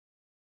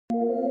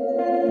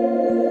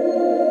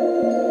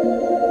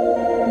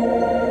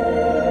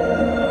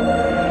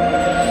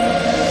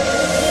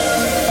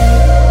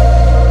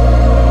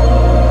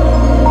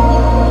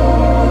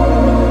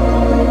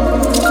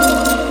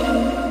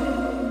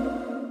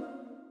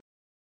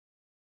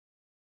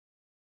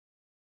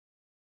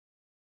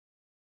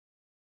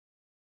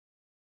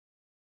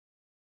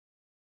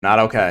Not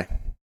okay.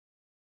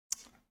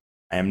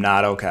 I am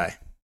not okay.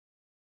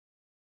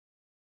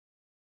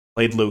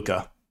 Played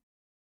Luka.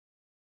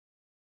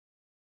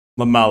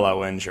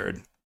 LaMelo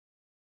injured.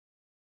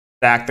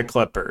 Back the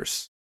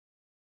Clippers.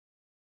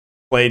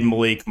 Played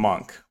Malik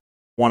Monk.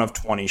 1 of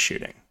 20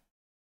 shooting.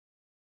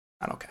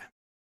 Not okay.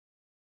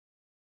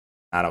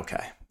 Not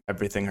okay.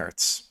 Everything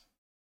hurts.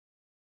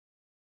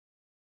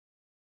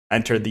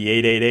 Entered the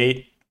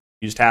 888.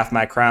 Used half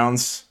my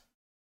crowns.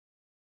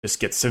 Just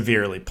get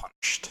severely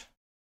punished.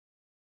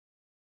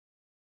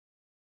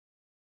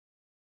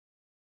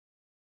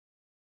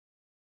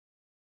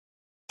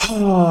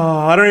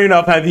 I don't even know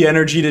if I had the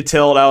energy to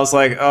tilt. I was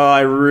like, oh,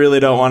 I really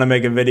don't want to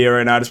make a video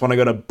right now. I just want to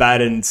go to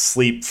bed and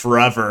sleep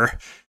forever.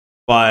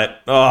 But,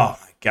 oh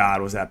my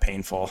God, was that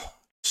painful.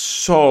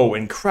 So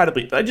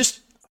incredibly. I just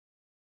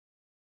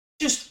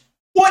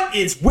what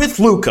is with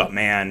Luka,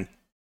 man?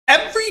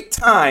 Every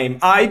time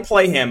I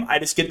play him, I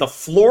just get the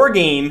floor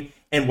game,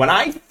 and when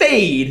I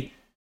fade,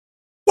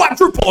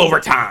 quadruple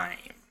overtime.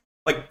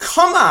 Like,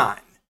 come on.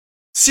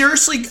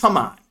 Seriously, come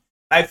on.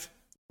 I've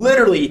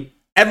literally,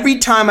 every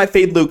time I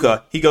fade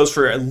Luka, he goes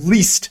for at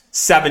least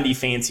 70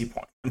 fancy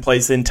points and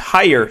plays the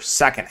entire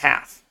second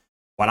half.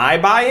 When I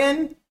buy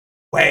in,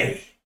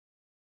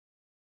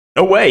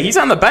 no way. He's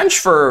on the bench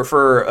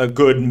for a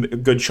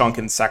good chunk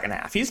in the second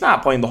half. He's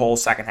not playing the whole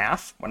second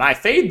half. When I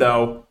fade,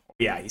 though,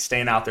 yeah, he's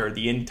staying out there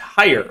the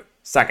entire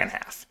second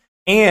half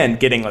and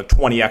getting like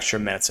 20 extra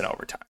minutes in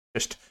overtime.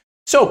 Just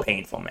so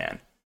painful, man.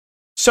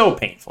 So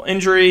painful.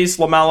 Injuries,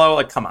 LaMelo,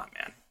 like, come on,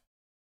 man.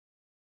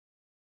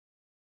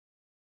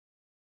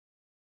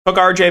 Took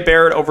RJ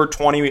Barrett over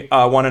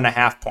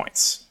 21.5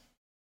 points.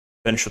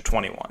 Finished with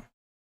 21.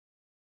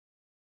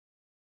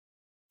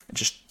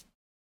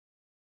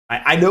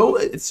 I know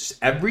it's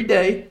just every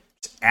day,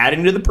 just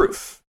adding to the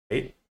proof,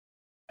 right?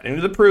 Adding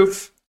to the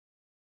proof.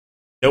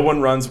 No one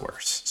runs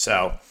worse.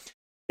 So,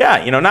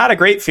 yeah, not a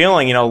great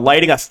feeling,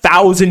 lighting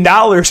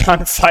 $1,000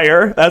 on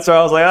fire. That's why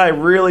I was like, I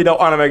really don't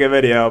want to make a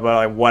video, but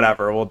like,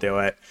 whatever, we'll do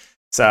it.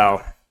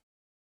 So,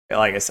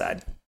 like I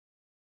said,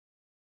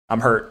 I'm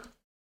hurt.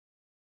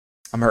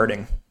 I'm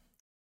hurting.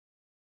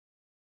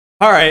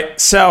 All right,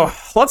 so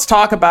let's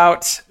talk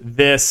about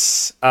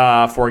this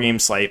 4-game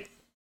slate.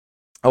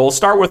 We'll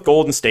start with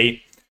Golden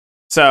State.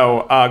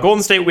 So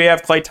Golden State, we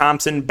have Klay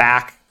Thompson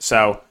back.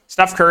 So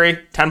Steph Curry,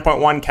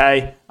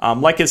 10.1K.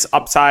 Like his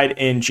upside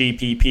in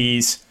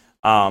GPPs.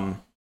 I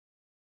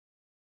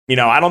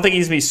don't think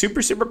he's going to be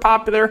super, super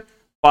popular,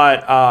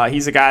 but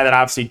he's a guy that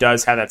obviously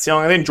does have that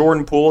ceiling. I think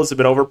Jordan Poole is a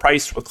bit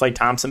overpriced with Klay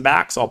Thompson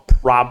back, so I'll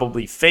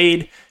probably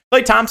fade.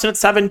 Klay Thompson at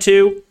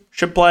 7.2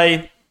 should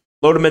play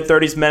low to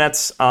mid-30s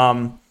minutes.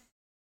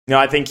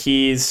 I think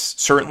he's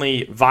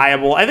certainly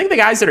viable. I think the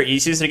guys that are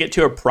easiest to get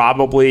to are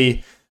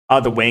probably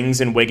the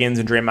wings and Wiggins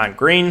and Draymond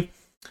Green.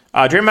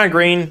 Draymond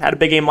Green had a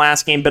big game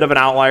last game, bit of an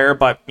outlier,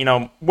 but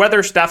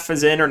whether Steph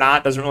is in or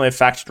not doesn't really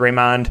affect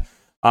Draymond.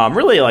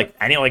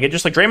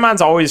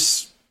 Draymond's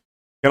always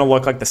gonna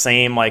look like the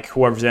same, like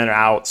whoever's in or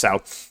out.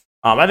 So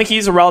I think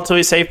he's a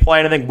relatively safe play,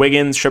 and I think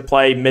Wiggins should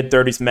play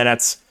mid-30s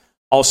minutes.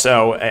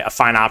 Also, a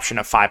fine option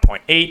of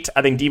 5.8.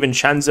 I think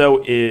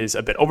DiVincenzo is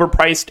a bit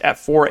overpriced at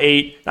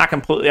 4.8. Not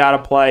completely out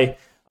of play.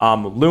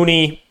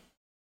 Looney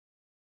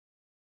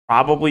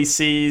probably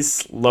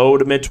sees low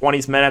to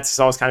mid-20s minutes. He's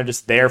always kind of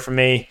just there for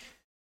me.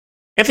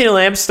 Anthony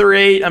Lamb's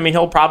 3.8. I mean,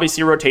 he'll probably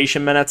see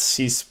rotation minutes.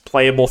 He's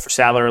playable for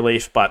salary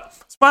relief. But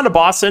let's move on to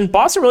Boston.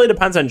 Boston really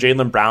depends on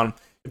Jaylen Brown.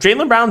 If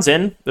Jaylen Brown's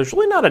in, there's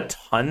really not a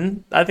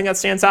ton I think that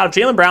stands out. If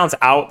Jaylen Brown's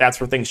out,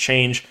 that's where things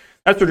change.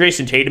 That's where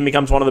Jason Tatum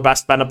becomes one of the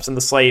best spend-ups in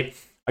the slate.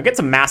 Gets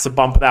a massive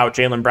bump without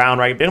Jaylen Brown,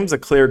 right? Becomes a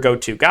clear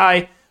go-to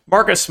guy.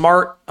 Marcus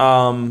Smart,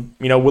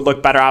 would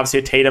look better, obviously,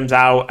 if Tatum's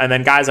out. And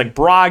then guys like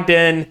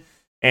Brogdon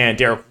and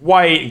Derek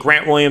White,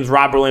 Grant Williams,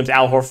 Robert Williams,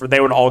 Al Horford, they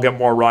would all get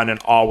more run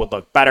and all would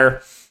look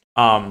better.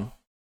 But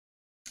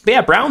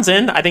yeah, Brown's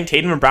in. I think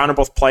Tatum and Brown are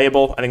both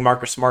playable. I think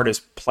Marcus Smart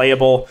is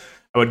playable.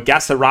 I would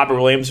guess that Robert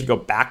Williams would go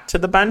back to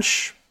the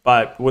bench,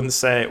 but wouldn't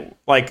say,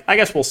 I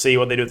guess we'll see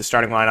what they do with the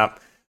starting lineup.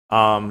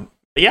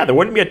 But yeah, there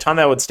wouldn't be a ton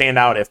that would stand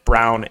out if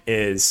Brown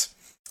is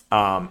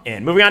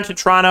in. Moving on to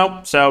Toronto.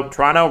 So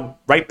Toronto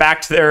right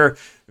back to their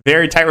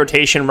very tight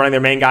rotation, running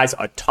their main guys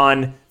a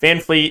ton.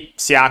 VanVleet,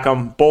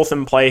 Siakam, both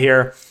in play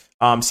here.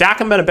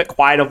 Siakam been a bit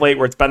quiet of late,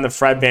 where it's been the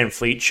Fred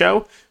VanVleet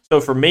show.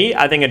 So for me,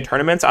 I think in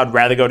tournaments, I'd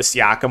rather go to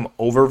Siakam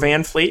over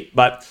VanVleet.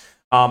 But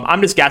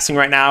I'm just guessing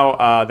right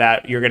now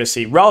that you're going to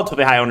see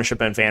relatively high ownership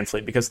in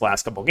VanVleet because of the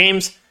last couple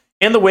games.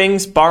 And the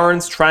wings,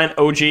 Barnes, Trent,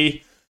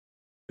 OG.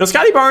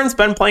 Scotty Barnes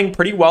been playing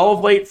pretty well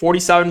of late.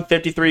 47,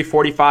 53,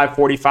 45,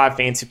 45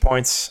 fancy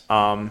points.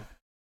 I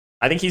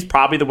think he's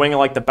probably the wing I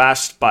like the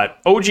best, but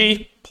OG,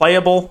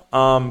 playable.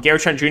 Gary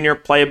Trent Jr.,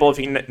 playable if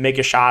he can make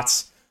his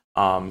shots.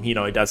 He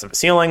does have a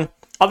ceiling.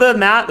 Other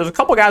than that, there's a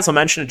couple guys I'll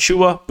mention.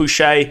 Achua,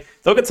 Boucher.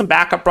 They'll get some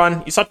backup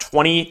run. You saw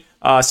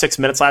 26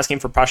 minutes last game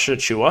for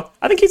Precious Achua.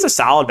 I think he's a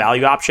solid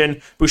value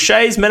option.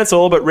 Boucher's minutes a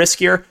little bit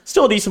riskier.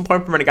 Still a decent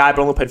point per minute guy, but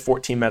only played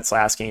 14 minutes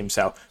last game.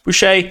 So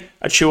Boucher,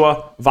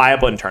 Achua,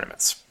 viable in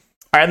tournaments.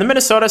 All right, on the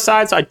Minnesota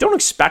side, so I don't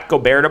expect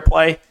Gobert to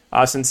play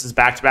since it's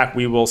back-to-back.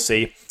 We will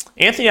see.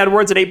 Anthony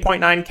Edwards at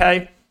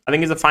 8.9K. I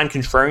think he's a fine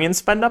contrarian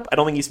spend up. I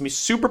don't think he's going to be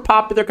super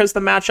popular because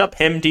of the matchup.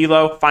 Him,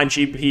 D'Lo, fine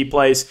GP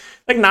plays.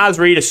 I think Naz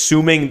Reid,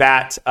 assuming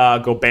that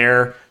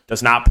Gobert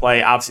does not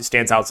play, obviously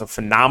stands out as a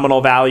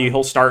phenomenal value.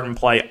 He'll start and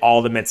play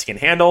all the minutes he can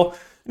handle.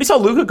 We saw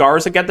Luka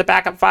Garza get the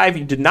backup 5.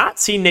 You did not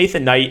see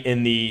Nathan Knight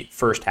in the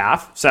first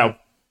half. So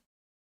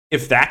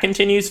if that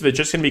continues, if it's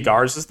just going to be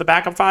Garza as the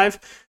backup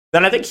 5,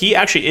 then I think he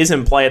actually is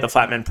in play at the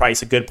flat min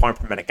price, a good point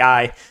per minute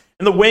guy.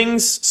 And the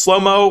wings,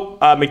 Slow-Mo,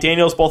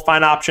 McDaniels, both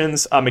fine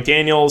options.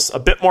 McDaniels, a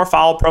bit more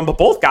foul prone, but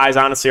both guys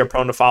honestly are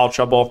prone to foul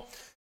trouble.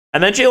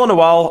 And then Jalen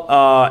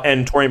Noel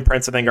and Taurean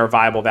Prince, I think, are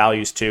viable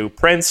values too.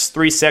 Prince,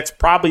 3.6,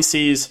 probably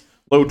sees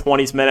low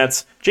 20s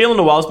minutes. Jalen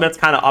Noel's minutes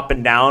kind of up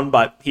and down,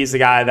 but he's the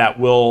guy that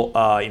will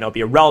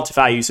be a relative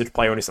high usage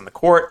player when he's on the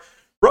court.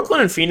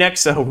 Brooklyn and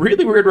Phoenix, a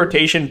really weird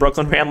rotation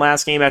Brooklyn ran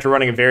last game after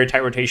running a very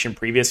tight rotation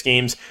previous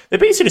games. They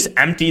basically just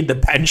emptied the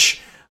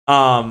bench.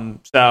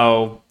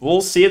 So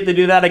we'll see if they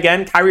do that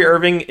again. Kyrie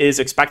Irving is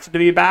expected to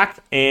be back,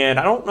 and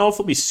I don't know if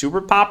he'll be super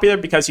popular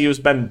because he has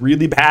been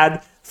really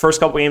bad first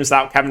couple games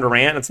without Kevin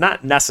Durant. It's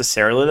not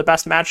necessarily the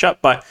best matchup,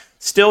 but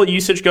still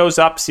usage goes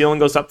up, ceiling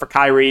goes up for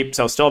Kyrie,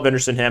 so still have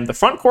interest in him. The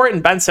front court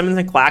and Ben Simmons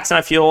and Claxton,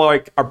 I feel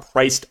like, are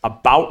priced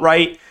about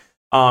right.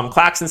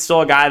 Claxton's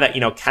still a guy that,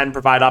 can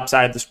provide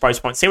upside at this price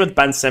point. Same with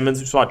Ben Simmons.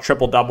 We saw a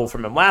triple-double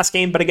from him last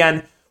game, but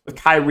again, with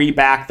Kyrie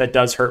back, that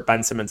does hurt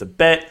Ben Simmons a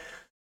bit.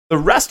 The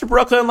rest of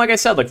Brooklyn, like I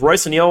said, like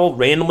Royce O'Neal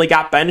randomly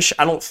got benched.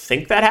 I don't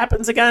think that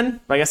happens again,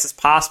 but I guess it's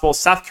possible.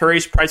 Seth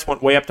Curry's price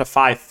went way up to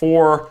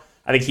 5.4.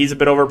 I think he's a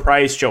bit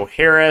overpriced. Joe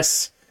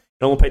Harris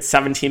only played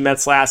 17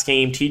 minutes last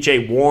game.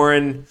 TJ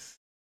Warren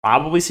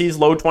probably sees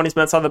low 20s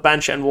minutes on the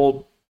bench and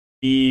will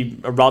be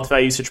a relative high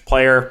usage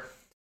player.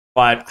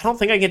 But I don't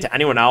think I get to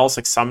anyone else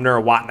like Sumner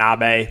or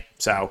Watanabe.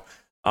 So,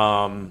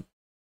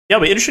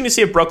 it'll be interesting to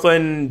see if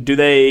Brooklyn, do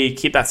they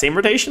keep that same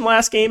rotation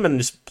last game and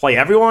just play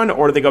everyone,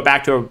 or do they go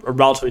back to a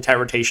relatively tight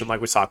rotation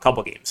like we saw a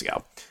couple games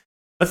ago?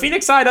 The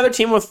Phoenix side, other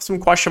team with some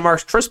question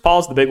marks. Chris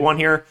Paul's the big one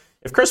here.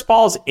 If Chris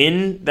Paul's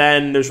in,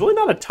 then there's really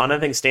not a ton I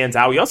think stands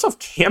out. We also have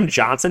Cam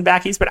Johnson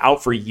back. He's been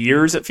out for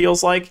years, it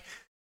feels like.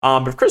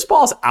 But if Chris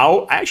Paul's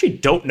out, I actually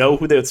don't know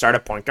who they would start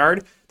at point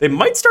guard. They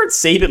might start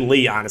Saban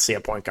Lee, honestly,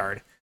 at point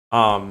guard.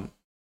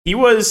 He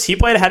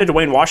played ahead of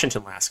Dwayne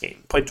Washington last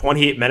game. Played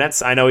 28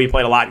 minutes. I know he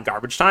played a lot in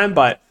garbage time,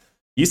 but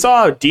you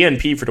saw a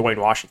DNP for Dwayne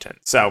Washington.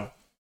 So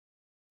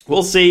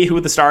we'll see who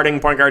the starting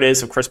point guard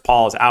is if Chris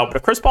Paul is out. But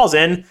if Chris Paul's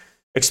in,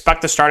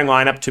 expect the starting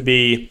lineup to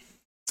be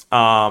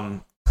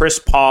Chris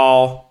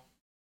Paul,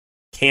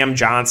 Cam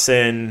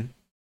Johnson,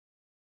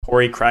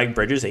 Torrey Craig,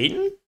 Bridges,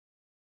 Ayton?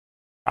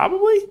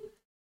 Probably.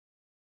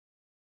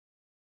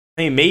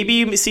 I mean, maybe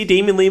you see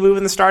Damian Lee move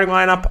in the starting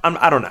lineup.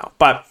 I don't know.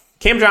 But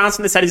Cam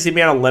Johnson, they said he's going to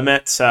be on a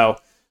limit, so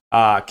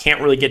can't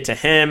really get to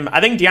him.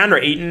 I think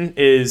DeAndre Ayton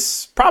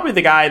is probably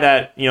the guy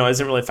that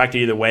isn't really affected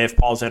either way if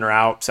Paul's in or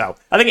out. So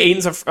I think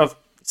Ayton's a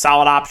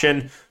solid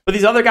option. But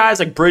these other guys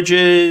like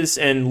Bridges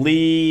and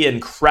Lee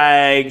and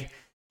Craig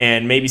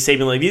and maybe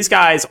Saban Lee, these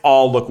guys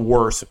all look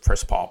worse if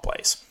Chris Paul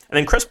plays. And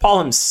then Chris Paul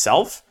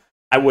himself,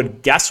 I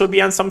would guess would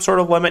be on some sort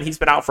of limit. He's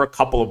been out for a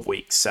couple of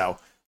weeks, so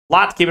a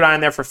lot to keep an eye on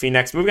there for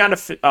Phoenix. Moving on to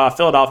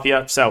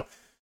Philadelphia. So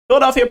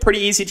Philadelphia, pretty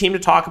easy team to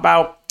talk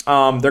about.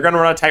 They're going to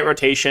run a tight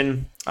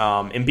rotation.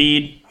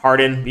 Embiid,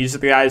 Harden, these are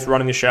the guys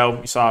running the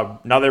show. You saw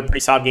another pretty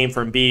solid game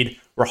for Embiid,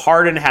 where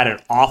Harden had an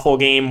awful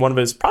game,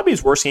 probably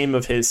his worst game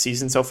of his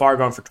season so far,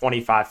 going for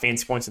 25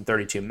 fantasy points in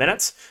 32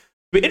 minutes.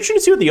 It'll be interesting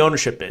to see what the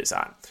ownership is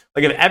on.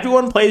 Like, if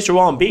everyone plays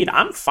Joel Embiid,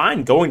 I'm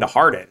fine going to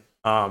Harden.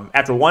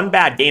 After one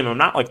bad game, I'm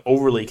not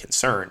overly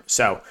concerned.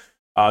 So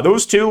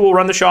those two will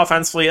run the show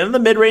offensively. And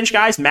then the mid-range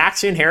guys,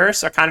 Maxey and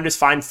Harris, are kind of just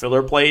fine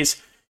filler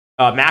plays.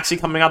 Maxey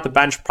coming out the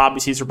bench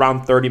probably sees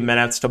around 30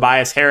 minutes.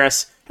 Tobias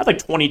Harris had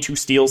 22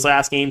 steals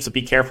last game, so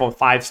be careful with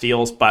 5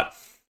 steals. But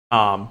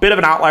bit of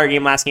an outlier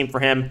game last game for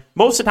him.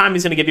 Most of the time,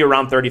 he's going to give you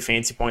around 30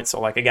 fantasy points.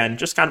 So, again,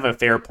 just kind of a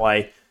fair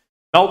play.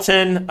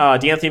 Melton,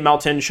 D'Anthony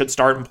Melton should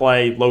start and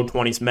play low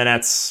 20s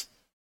minutes.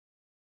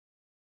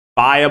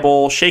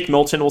 Viable. Shake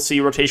Milton will see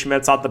rotation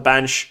minutes off the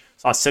bench.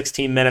 Saw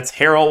 16 minutes.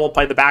 Harrell will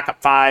play the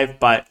backup 5,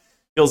 but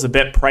feels a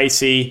bit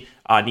pricey.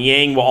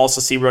 Niang will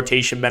also see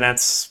rotation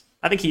minutes.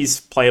 I think he's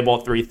playable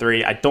at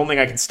 3-3. I don't think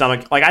I can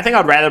stomach... I think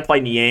I'd rather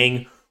play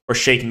Niang or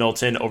Shake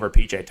Milton over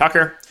PJ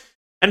Tucker.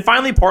 And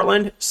finally,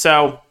 Portland.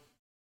 So,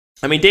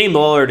 Dame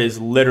Lillard is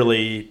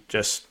literally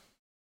just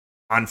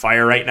on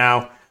fire right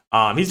now.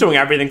 He's doing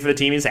everything for the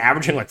team. He's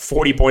averaging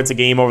 40 points a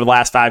game over the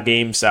last 5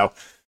 games. So,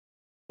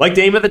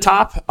 Dame at the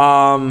top,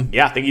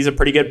 I think he's a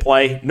pretty good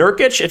play.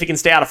 Nurkic, if he can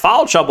stay out of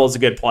foul trouble, is a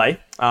good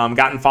play.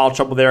 Got in foul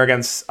trouble there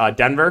against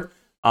Denver.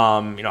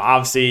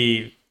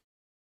 Obviously,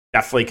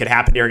 definitely could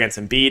happen here against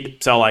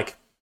Embiid. So, I'm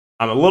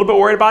a little bit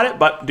worried about it,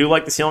 but do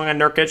like the ceiling on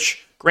Nurkic.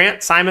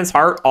 Grant, Simons,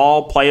 Hart,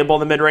 all playable in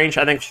the mid-range.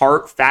 I think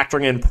Hart,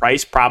 factoring in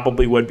price,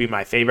 probably would be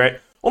my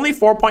favorite. Only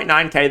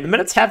 4.9K. The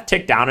minutes have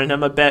ticked down in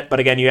him a bit, but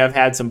again, you have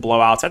had some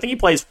blowouts. I think he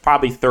plays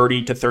probably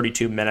 30 to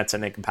 32 minutes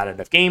in a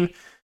competitive game.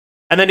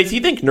 And then if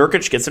you think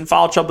Nurkic gets in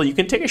foul trouble, you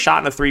can take a shot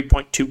in the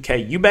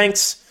 3.2K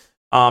Eubanks.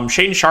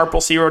 Shaedon Sharpe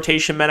will see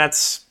rotation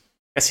minutes.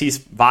 I guess he's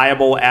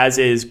viable, as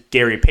is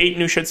Gary Payton,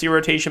 who should see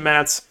rotation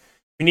minutes. If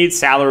you need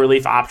salary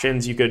relief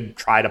options, you could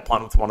try to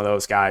punt with one of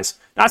those guys.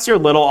 Nasir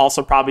Little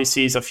also probably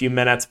sees a few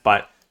minutes,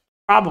 but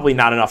probably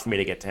not enough for me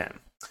to get to him.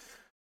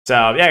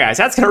 So, yeah, guys,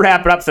 that's going to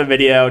wrap it up for the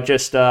video.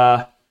 Just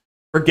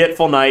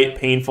forgetful night,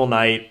 painful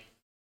night.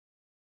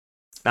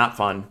 Not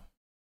fun.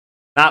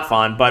 Not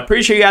fun, but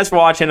appreciate you guys for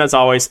watching, as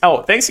always.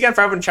 Oh, thanks again for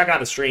everyone checking out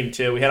the stream,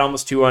 too. We had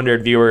almost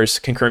 200 viewers,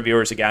 concurrent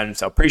viewers again,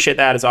 so appreciate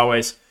that, as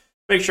always.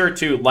 Make sure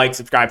to like,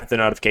 subscribe, hit the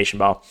notification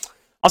bell.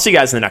 I'll see you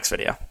guys in the next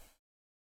video.